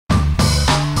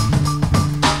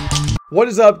What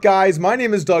is up, guys? My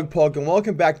name is Doug Polk, and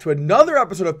welcome back to another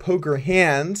episode of Poker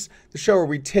Hands, the show where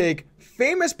we take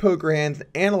famous poker hands and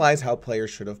analyze how players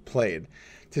should have played.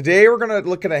 Today, we're going to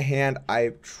look at a hand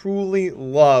I truly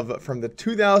love from the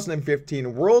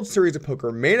 2015 World Series of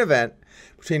Poker Main Event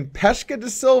between Upeshka de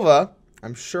Silva,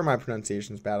 I'm sure my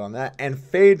pronunciation is bad on that, and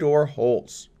Fedor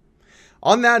Holz.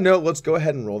 On that note, let's go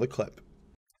ahead and roll the clip.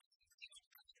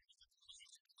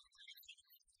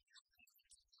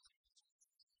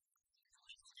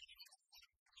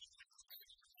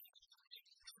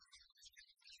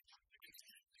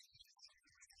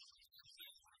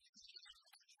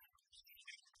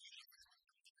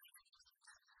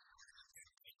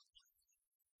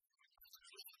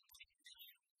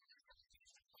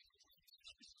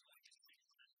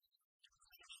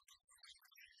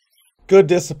 Good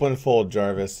discipline fold,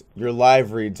 Jarvis. Your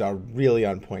live reads are really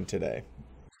on point today.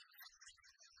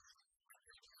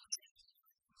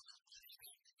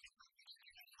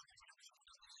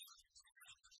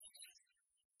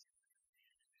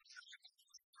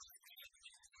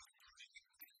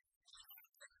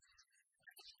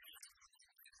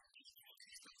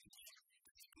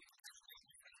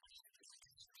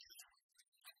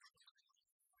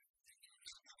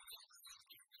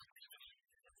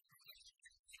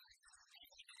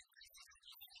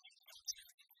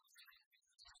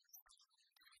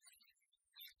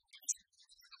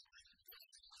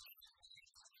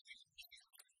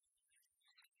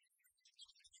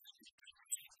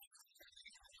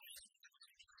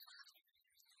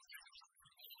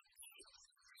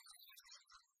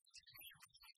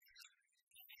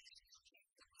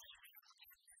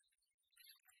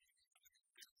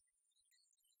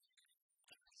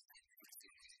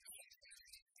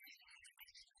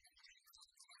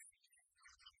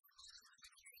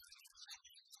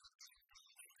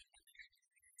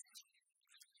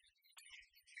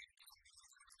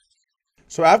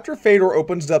 So after Fedor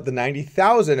opens up the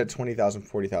 90,000 at 20,000,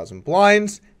 40,000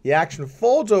 blinds, the action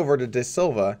folds over to de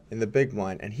Silva in the big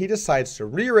blind, and he decides to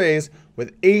re-raise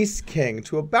with ace-king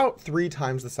to about 3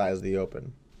 times the size of the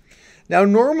open. Now,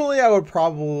 normally I would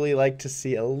probably like to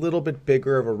see a little bit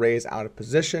bigger of a raise out of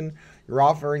position. You're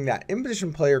offering that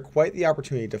in-position player quite the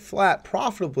opportunity to flat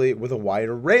profitably with a wide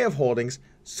array of holdings,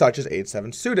 such as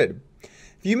 8-7 suited.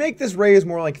 If you make this raise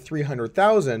more like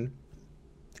 300,000,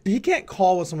 he can't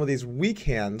call with some of these weak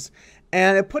hands,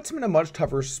 and it puts him in a much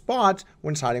tougher spot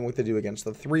when deciding what to do against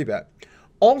the 3-bet.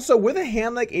 Also, with a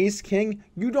hand like ace-king,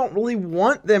 you don't really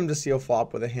want them to see a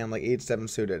flop with a hand like 8-7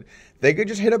 suited. They could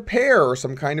just hit a pair or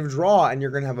some kind of draw, and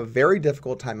you're going to have a very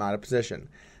difficult time out of position.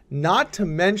 Not to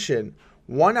mention,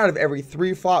 1 out of every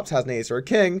 3 flops has an ace or a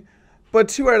king, but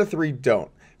 2 out of 3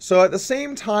 don't. So at the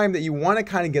same time that you want to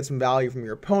kind of get some value from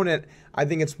your opponent, I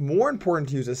think it's more important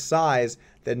to use a size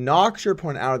that knocks your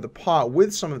opponent out of the pot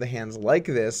with some of the hands like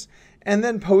this, and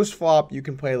then post-flop you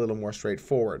can play a little more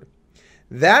straightforward.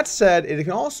 That said, it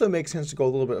can also make sense to go a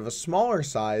little bit of a smaller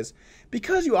size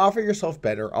because you offer yourself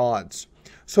better odds.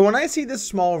 So when I see this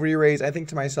small re-raise, I think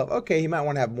to myself, okay, he might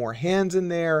want to have more hands in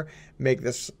there, make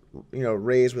this,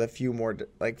 raise with a few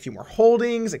more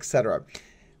holdings, etc.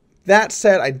 That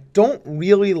said, I don't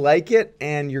really like it,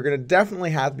 and you're going to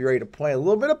definitely have to be ready to play a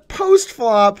little bit of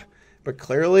post-flop, but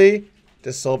clearly,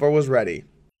 de Silva was ready.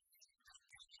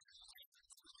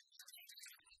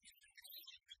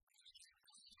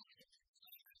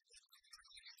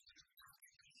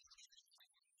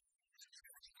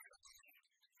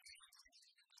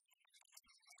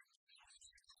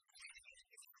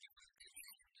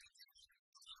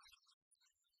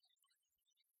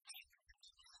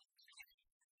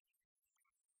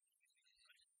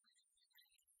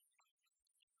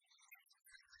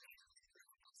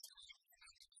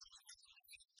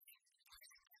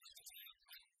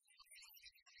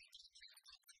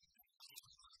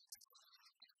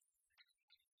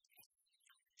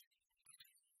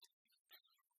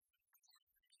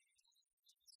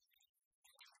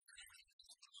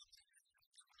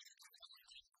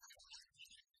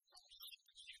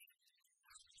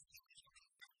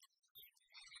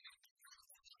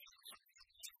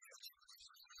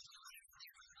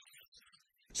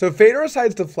 So Fedor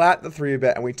decides to flat the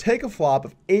 3-bet, and we take a flop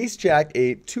of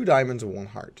ace-jack-8, 2 diamonds, and 1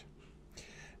 heart.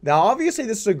 Now, obviously,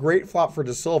 this is a great flop for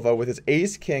de Silva, with his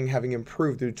ace-king having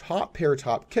improved through top pair,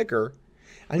 top kicker,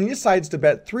 and he decides to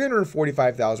bet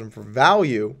 345,000 for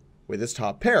value with his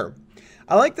top pair.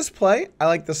 I like this play. I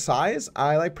like the size.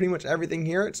 I like pretty much everything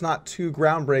here. It's not too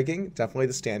groundbreaking. Definitely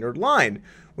the standard line.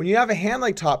 When you have a hand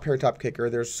like top pair, top kicker,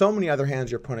 there's so many other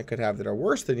hands your opponent could have that are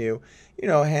worse than you. You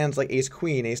know, hands like ace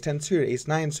queen, ace 10 suited, ace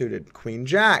 9 suited, queen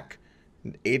jack,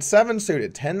 8-7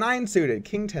 suited, 10-9 suited,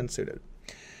 king 10 suited.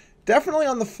 Definitely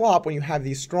on the flop, when you have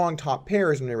these strong top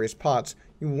pairs and they raise pots,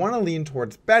 you want to lean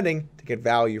towards betting to get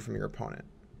value from your opponent.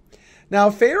 Now,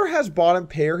 Fedor has bottom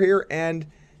pair here, and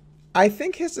I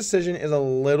think his decision is a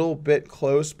little bit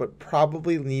close, but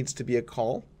probably needs to be a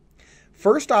call.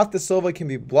 First off, the Silva can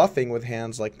be bluffing with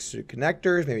hands like suited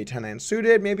connectors, maybe 10-9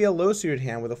 suited, maybe a low suited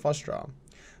hand with a flush draw.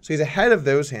 So he's ahead of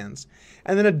those hands.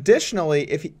 And then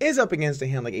additionally, if he is up against a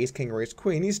hand like ace-king or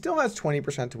ace-queen, he still has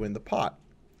 20% to win the pot.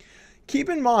 Keep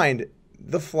in mind,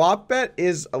 the flop bet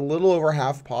is a little over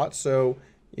half pot, so,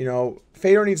 you know,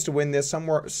 Fedor needs to win this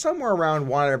somewhere around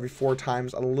 1 out of every 4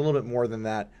 times, a little bit more than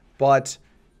that. But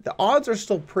the odds are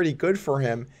still pretty good for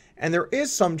him, and there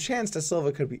is some chance that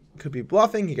Silva could be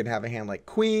bluffing. He could have a hand like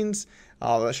queens.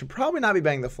 That should probably not be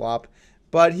betting the flop,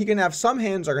 but he can have some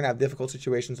hands that are going to have difficult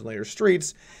situations in later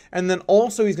streets, and then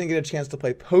also he's going to get a chance to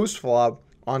play post-flop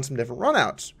on some different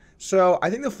runouts. So I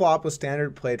think the flop was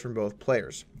standard played from both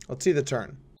players. Let's see the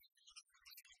turn.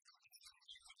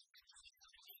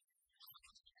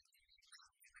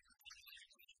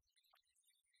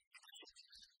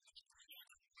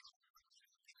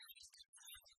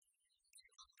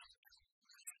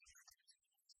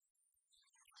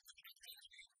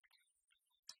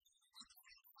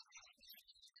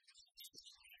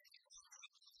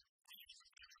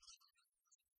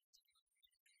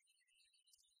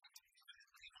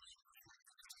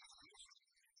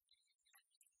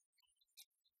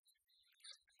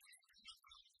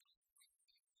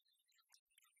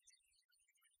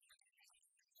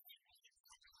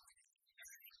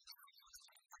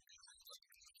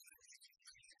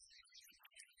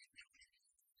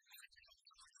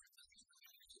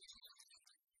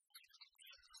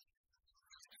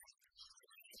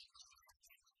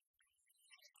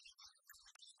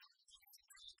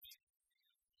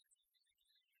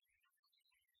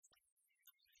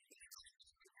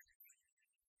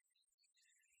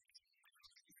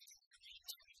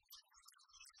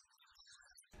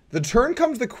 The turn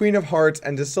comes the Queen of Hearts,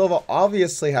 and De Silva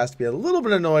obviously has to be a little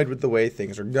bit annoyed with the way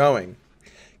things are going.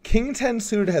 King 10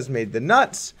 suited has made the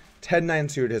nuts, 10-9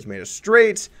 suited has made a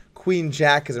straight, Queen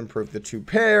Jack has improved the 2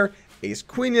 pair, Ace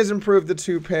Queen has improved the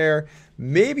 2 pair,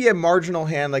 maybe a marginal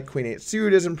hand like Queen 8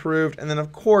 suited has improved, and then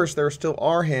of course there still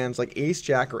are hands like Ace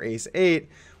Jack or Ace 8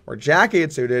 or Jack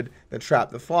 8 suited that trap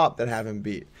the flop that have him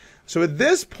beat. So at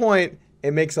this point,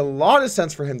 it makes a lot of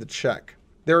sense for him to check.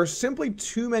 There are simply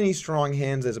too many strong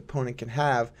hands his opponent can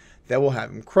have that will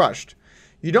have him crushed.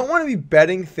 You don't want to be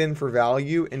betting thin for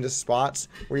value into spots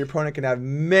where your opponent can have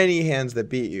many hands that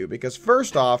beat you, because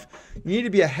first off, you need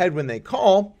to be ahead when they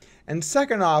call, and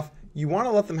second off, you want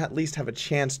to let them at least have a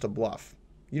chance to bluff.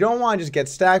 You don't want to just get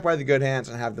stacked by the good hands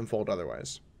and have them fold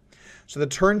otherwise. So the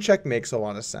turn check makes a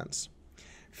lot of sense.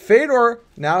 Fedor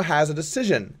now has a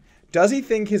decision. Does he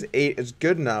think his 8 is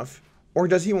good enough, or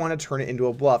does he want to turn it into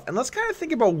a bluff? And let's kind of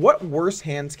think about what worse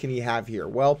hands can he have here.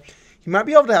 Well, he might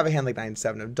be able to have a hand like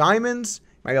 9-7 of diamonds.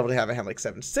 He might be able to have a hand like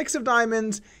 7-6 of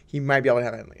diamonds. He might be able to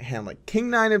have a hand like King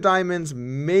 9 of diamonds.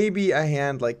 Maybe a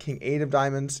hand like King 8 of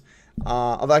diamonds.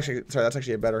 That's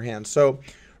actually a better hand. So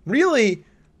really,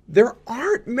 there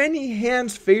aren't many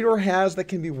hands Fedor has that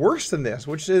can be worse than this,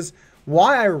 which is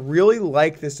why I really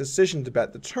like this decision to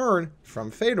bet the turn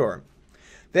from Fedor.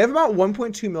 They have about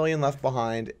 1.2 million left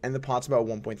behind, and the pot's about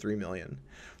 1.3 million.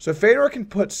 So Fedor can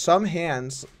put some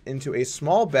hands into a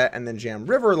small bet and then jam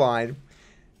river line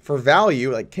for value,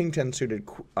 like King 10 suited,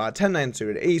 10-9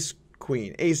 suited, Ace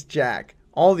Queen, Ace Jack,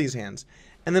 all these hands,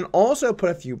 and then also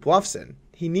put a few bluffs in.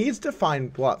 He needs to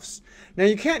find bluffs. Now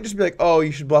you can't just be like, oh,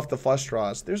 you should bluff the flush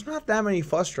draws. There's not that many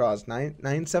flush draws.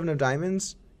 9-7 of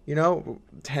diamonds, you know,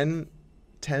 10-7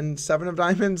 of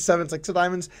diamonds, 7-6 of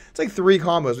diamonds. It's like 3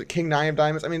 combos with King 9 of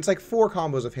diamonds. I mean, it's like 4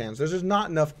 combos of hands. There's just not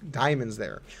enough diamonds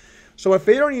there. So what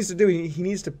Fedor needs to do, he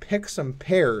needs to pick some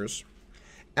pairs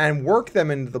and work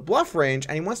them into the bluff range,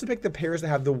 and he wants to pick the pairs that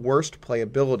have the worst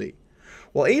playability.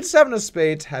 Well, 8-7 of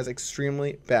spades has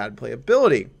extremely bad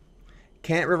playability.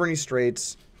 Can't river any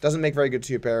straights, doesn't make very good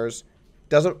 2 pairs,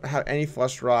 doesn't have any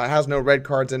flush draw, has no red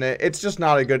cards in it. It's just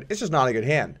not a good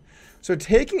hand. So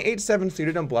taking 8-7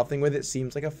 suited and bluffing with it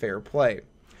seems like a fair play.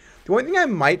 The only thing I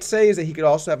might say is that he could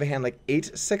also have a hand like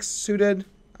 8-6 suited,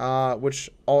 which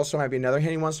also might be another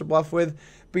hand he wants to bluff with.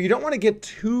 But you don't want to get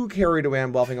too carried away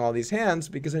on bluffing all these hands,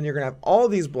 because then you're going to have all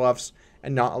these bluffs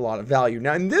and not a lot of value.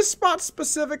 Now, in this spot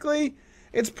specifically,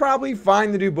 it's probably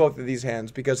fine to do both of these hands,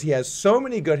 because he has so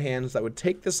many good hands that would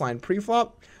take this line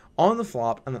pre-flop, on the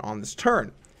flop, and then on this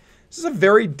turn. This is a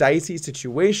very dicey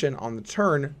situation on the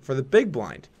turn for the big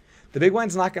blind. The big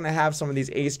blind's not going to have some of these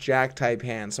ace-jack type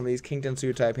hands, some of these king 10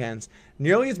 suited type hands,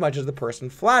 nearly as much as the person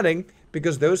flatting,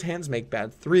 because those hands make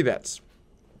bad 3-bets.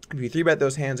 If you 3-bet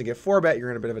those hands and get 4-bet,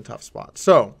 you're in a bit of a tough spot.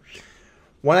 So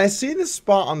when I see this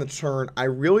spot on the turn, I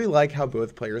really like how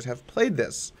both players have played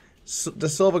this. De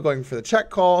Silva going for the check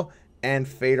call and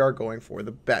Fedor going for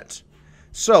the bet.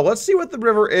 So let's see what the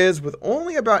river is with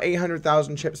only about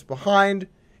 800,000 chips behind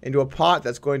into a pot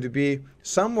that's going to be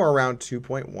somewhere around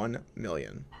 2.1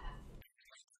 million.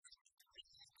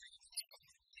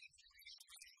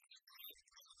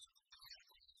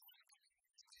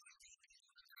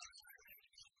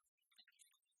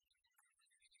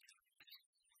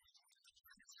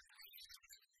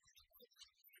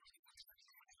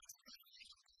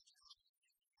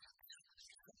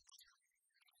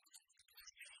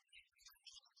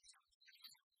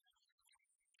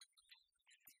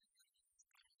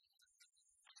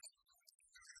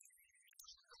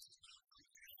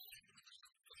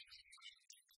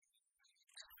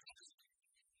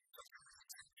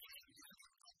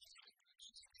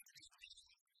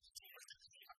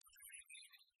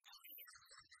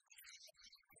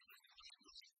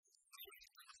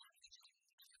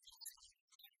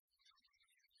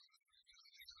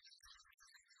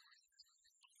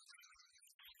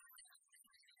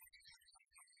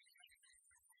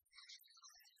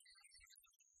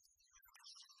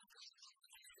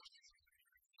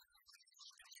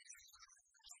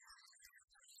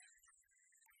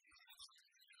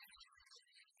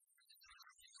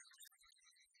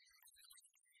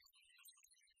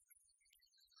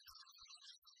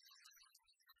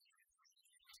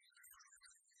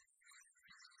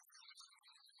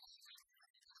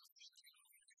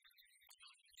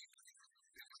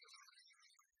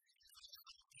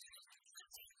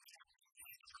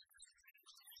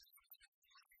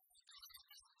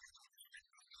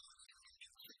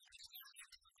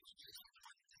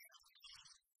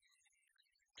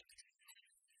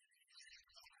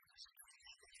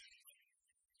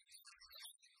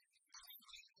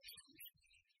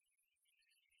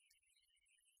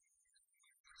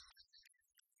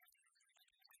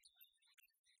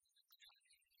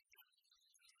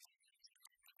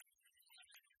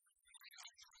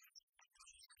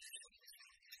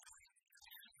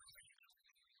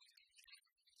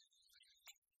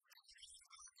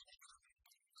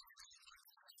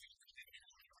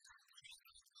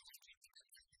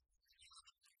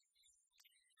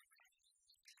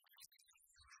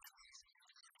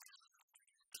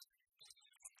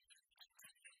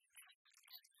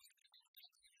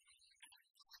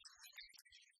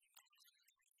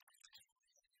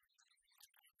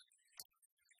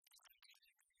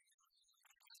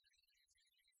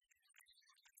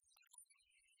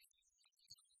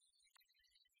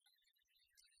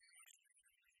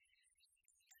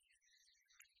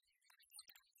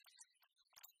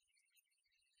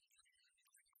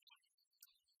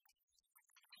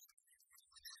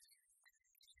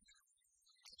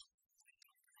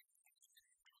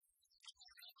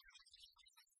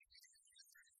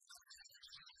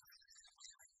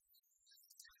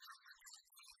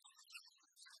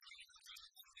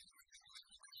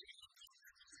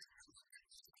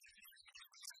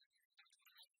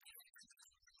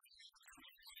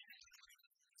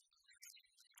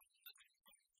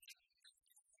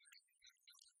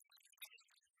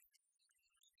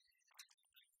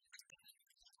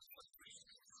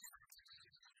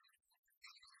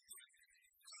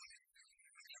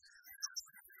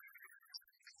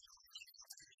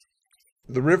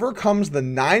 The river comes the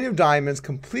 9 of diamonds,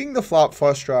 completing the flop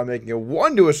flush draw, making a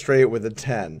 1 to a straight with a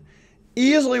 10.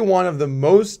 Easily one of the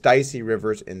most dicey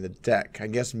rivers in the deck. I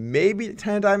guess maybe the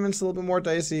 10 of diamonds is a little bit more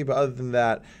dicey, but other than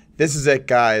that, this is it,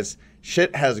 guys.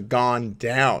 Shit has gone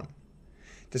down.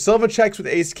 De Silva checks with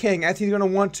ace-king, as he's going to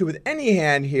want to with any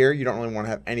hand here. You don't really want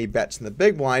to have any bets in the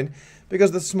big blind,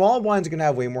 because the small blinds are going to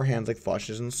have way more hands like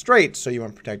flushes and straights, so you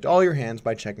want to protect all your hands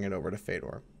by checking it over to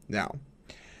Fedor. Now,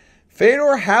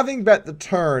 Fedor, having bet the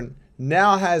turn,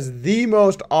 now has the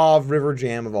most odd river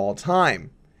jam of all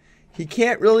time. He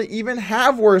can't really even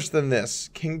have worse than this.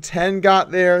 King 10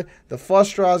 got there, the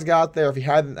flush draws got there. If he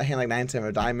had a hand like 9-7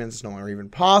 of diamonds, it's no longer even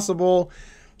possible.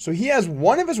 So he has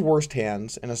one of his worst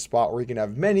hands in a spot where he can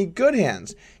have many good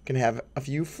hands. He can have a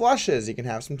few flushes, he can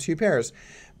have some 2 pairs.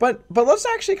 But let's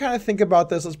actually kind of think about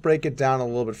this. Let's break it down a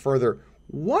little bit further.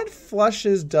 What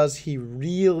flushes does he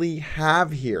really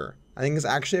have here? I think it's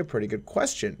actually a pretty good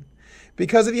question.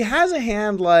 Because if he has a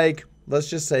hand like, let's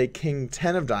just say King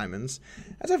 10 of diamonds,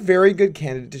 that's a very good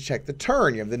candidate to check the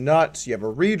turn. You have the nuts, you have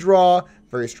a redraw,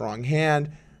 very strong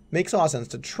hand. Makes a lot of sense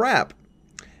to trap.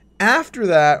 After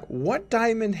that, what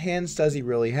diamond hands does he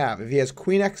really have? If he has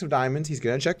Queen X of diamonds, he's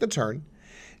going to check the turn.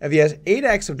 If he has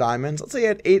 8X of diamonds, let's say he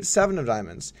had 8-7 of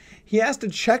diamonds, he has to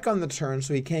check on the turn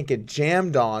so he can't get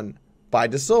jammed on by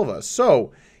De Silva.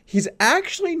 So he's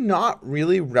actually not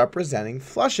really representing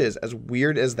flushes, as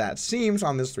weird as that seems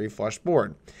on this 3-flush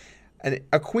board. And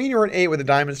a queen or an 8 with the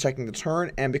diamonds checking the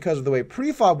turn, and because of the way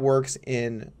preflop works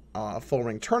in full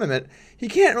ring tournament, he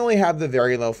can't really have the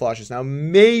very low flushes. Now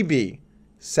maybe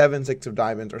 7-6 of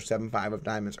diamonds or 7-5 of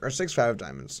diamonds or 6-5 of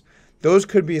diamonds. Those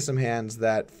could be some hands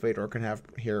that Fedor can have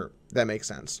here that make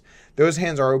sense. Those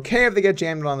hands are okay if they get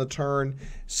jammed on the turn,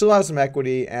 still have some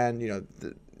equity, and you know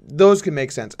those can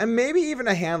make sense. And maybe even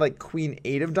a hand like queen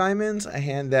 8 of diamonds, a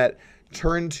hand that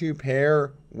turn 2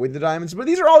 pair with the diamonds. But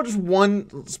these are all just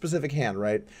one specific hand,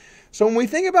 right? So when we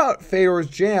think about Fedor's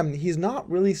jam, he's not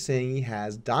really saying he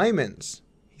has diamonds.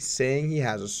 He's saying he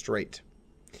has a straight.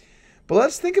 But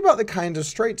let's think about the kinds of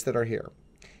straights that are here.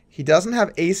 He doesn't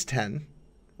have ace 10,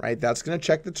 right? That's going to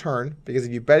check the turn, because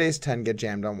if you bet ace 10, get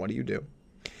jammed on, what do you do?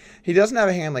 He doesn't have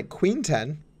a hand like queen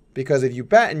 10, because if you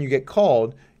bet and you get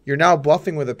called, you're now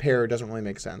bluffing with a pair. It doesn't really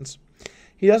make sense.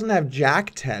 He doesn't have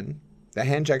jack 10. That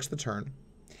hand checks the turn.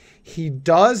 He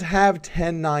does have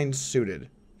 10-9 suited.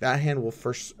 That hand will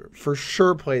for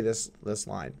sure play this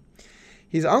line.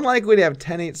 He's unlikely to have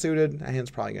 10-8 suited. That hand's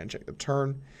probably going to check the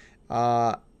turn.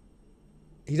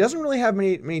 He doesn't really have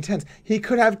many 10s. He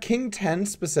could have king 10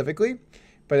 specifically,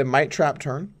 but it might trap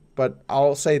turn. But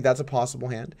I'll say that's a possible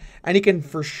hand. And he can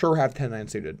for sure have 10-9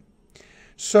 suited.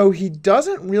 So he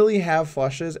doesn't really have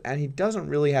flushes, and he doesn't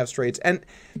really have straights. And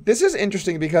this is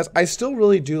interesting because I still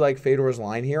really do like Fedor's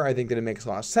line here. I think that it makes a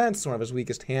lot of sense. It's one of his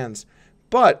weakest hands.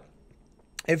 But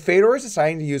if Fedor is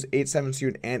deciding to use 8-7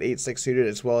 suited and 8-6 suited,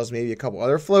 as well as maybe a couple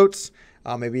other floats,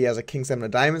 maybe he has a king 7 of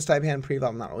diamonds type hand preflop.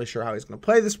 I'm not really sure how he's going to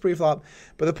play this preflop.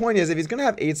 But the point is, if he's going to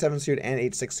have 8-7 suited and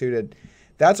 8-6 suited,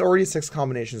 that's already 6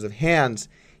 combinations of hands.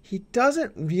 He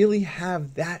doesn't really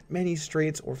have that many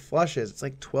straights or flushes. It's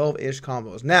like 12-ish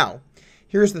combos. Now,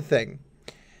 here's the thing.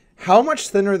 How much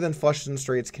thinner than flushes and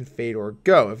straights can Fedor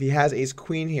go? If he has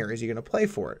ace-queen here, is he going to play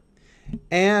for it?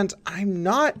 And I'm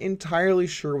not entirely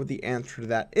sure what the answer to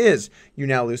that is. You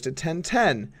now lose to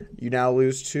 10-10. You now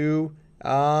lose to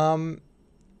a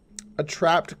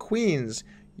trapped queens.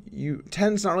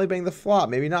 10's not really being the flop.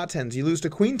 Maybe not 10s. You lose to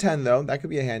queen 10, though. That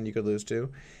could be a hand you could lose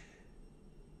to.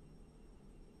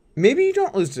 Maybe you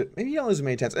don't lose to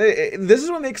many 10s. This is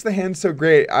what makes the hand so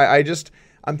great.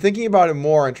 I'm thinking about it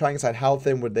more and trying to decide how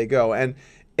thin would they go. And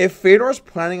if Fedor's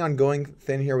planning on going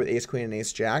thin here with ace-queen and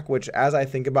ace-jack, which as I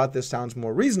think about this sounds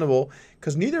more reasonable,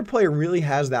 because neither player really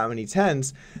has that many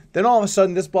 10s, then all of a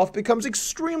sudden this bluff becomes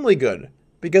extremely good.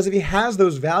 Because if he has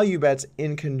those value bets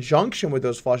in conjunction with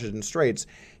those flushes and straights,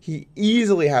 he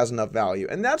easily has enough value.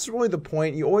 And that's really the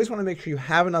point. You always want to make sure you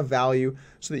have enough value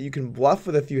so that you can bluff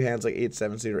with a few hands like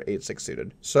 8-7 suited or 8-6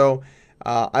 suited. So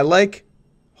I like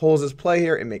Holz's play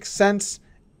here. It makes sense.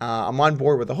 I'm on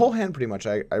board with the whole hand pretty much.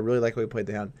 I really like how he played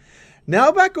the hand.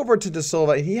 Now back over to De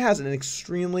Silva. He has an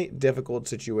extremely difficult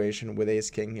situation with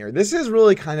ace-king here. This is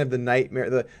really kind of the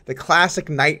nightmare, the classic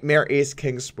nightmare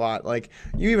ace-king spot. Like,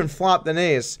 you even flopped an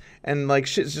ace, and like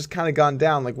shit's just kind of gone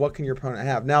down. Like, what can your opponent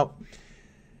have? Now,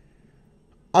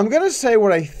 I'm going to say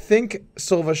what I think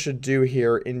Silva should do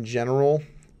here in general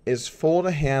is fold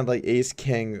a hand like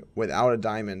ace-king without a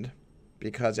diamond,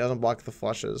 because he doesn't block the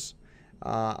flushes.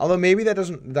 Although maybe the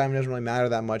diamond doesn't really matter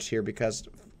that much here because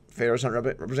Fedor's not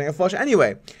representing a flush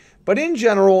anyway. But in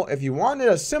general, if you wanted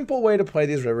a simple way to play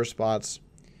these river spots,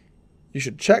 you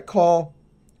should check call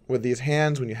with these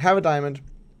hands when you have a diamond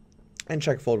and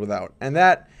check fold without. And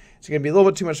that is going to be a little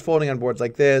bit too much folding on boards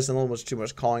like this and a little bit too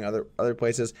much calling other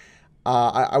places.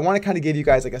 I want to kind of give you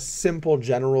guys like a simple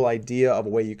general idea of a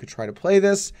way you could try to play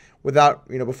this without,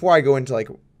 before I go into like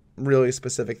really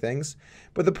specific things.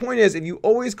 But the point is, if you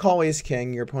always call ace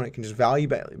king, your opponent can just value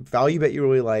bet you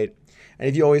really light. And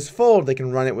if you always fold, they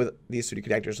can run it with these suited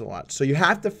connectors a lot. So you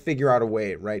have to figure out a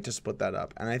way, right, to split that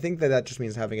up. And I think that just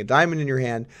means having a diamond in your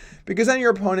hand, because then your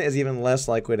opponent is even less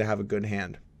likely to have a good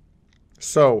hand.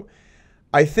 So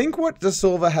I think what De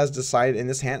Silva has decided in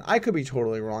this hand, I could be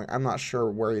totally wrong. I'm not sure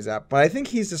where he's at. But I think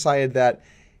he's decided that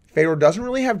Fedor doesn't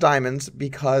really have diamonds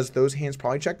because those hands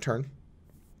probably check turn.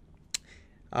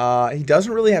 He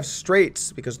doesn't really have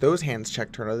straights because those hands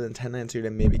check turn other than 10-9 suited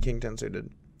and maybe king 10 suited.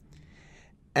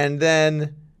 And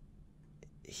then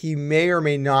he may or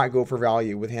may not go for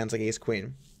value with hands like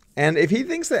ace-queen. And if he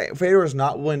thinks that Fedor is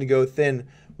not willing to go thin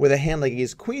with a hand like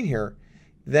ace-queen here,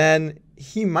 then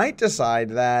he might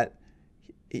decide that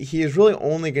he is really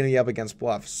only going to be up against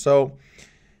bluffs. So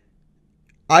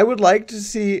I would like to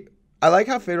see, I like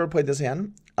how Fedor played this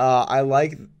hand. I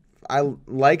like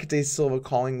De Silva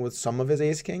calling with some of his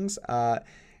ace-kings.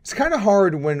 It's kind of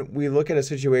hard when we look at a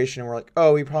situation and we're like,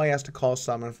 oh, he probably has to call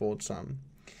some and fold some.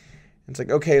 It's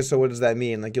like, okay, so what does that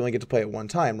mean? Like, you only get to play it one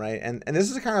time, right? And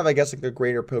this is kind of, I guess, like the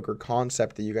greater poker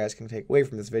concept that you guys can take away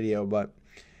from this video. But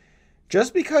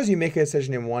just because you make a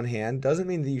decision in one hand doesn't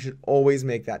mean that you should always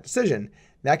make that decision.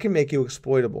 That can make you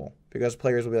exploitable because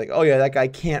players will be like, oh yeah, that guy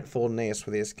can't fold an ace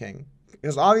with ace king.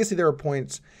 Because obviously there are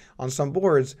points on some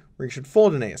boards where you should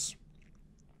fold an ace.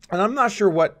 And I'm not sure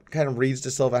what kind of reads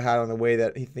De Silva had on the way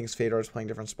that he thinks Fedor is playing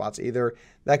different spots either.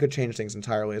 That could change things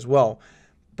entirely as well.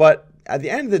 But at the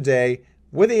end of the day,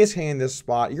 with ace king in this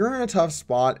spot, you're in a tough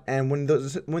spot. And when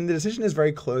the decision is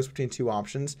very close between two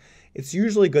options, it's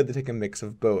usually good to take a mix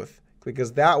of both,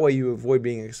 because that way you avoid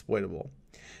being exploitable.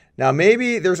 Now,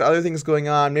 maybe there's other things going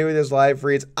on. Maybe there's live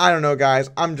reads. I don't know, guys.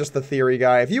 I'm just the theory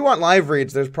guy. If you want live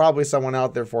reads, there's probably someone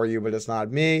out there for you, but it's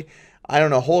not me. I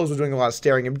don't know. Holz was doing a lot of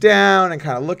staring him down and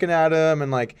kind of looking at him.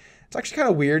 And, like, it's actually kind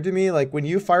of weird to me. Like, when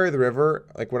you fire the river,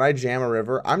 like when I jam a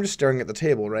river, I'm just staring at the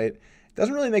table, right? It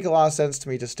doesn't really make a lot of sense to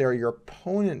me to stare your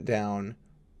opponent down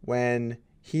when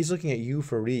he's looking at you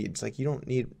for reads. Like, you don't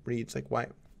need reads. Like, why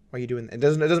are you doing that? It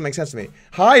doesn't make sense to me.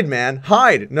 Hide, man.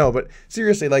 Hide. No, but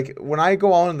seriously, like, when I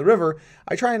go all in the river,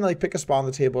 I try and, like, pick a spot on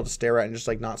the table to stare at and just,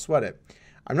 like, not sweat it.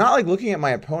 I'm not, like, looking at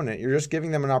my opponent. You're just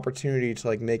giving them an opportunity to,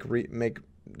 like, make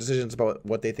decisions about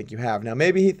what they think you have. Now,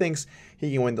 maybe he thinks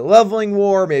he can win the leveling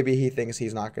war. Maybe he thinks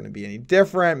he's not going to be any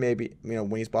different. Maybe, you know,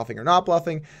 when he's bluffing or not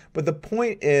bluffing. But the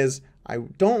point is, I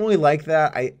don't really like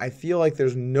that. I feel like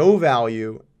there's no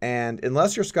value. And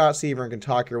unless you're Scott Seaver and can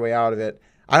talk your way out of it,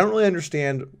 I don't really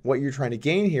understand what you're trying to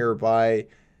gain here by,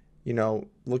 you know,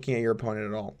 looking at your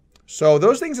opponent at all. So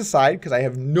those things aside, because I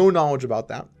have no knowledge about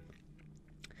that,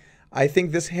 I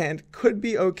think this hand could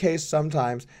be okay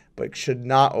sometimes, but should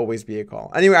not always be a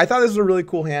call. Anyway, I thought this was a really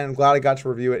cool hand. I'm glad I got to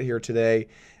review it here today.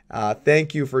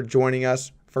 Thank you for joining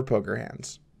us for Poker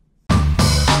Hands.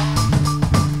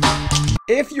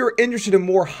 If you're interested in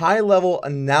more high-level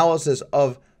analysis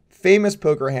of famous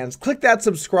poker hands, click that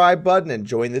subscribe button and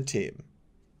join the team.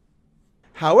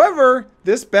 However,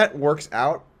 this bet works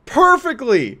out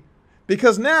perfectly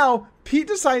because now Pete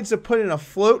decides to put in a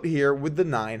float here with the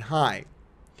 9 high.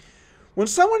 When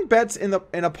someone bets in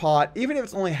a pot, even if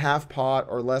it's only half pot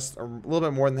or less, or a little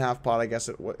bit more than half pot, I guess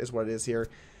is what it is here,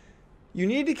 you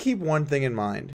need to keep one thing in mind.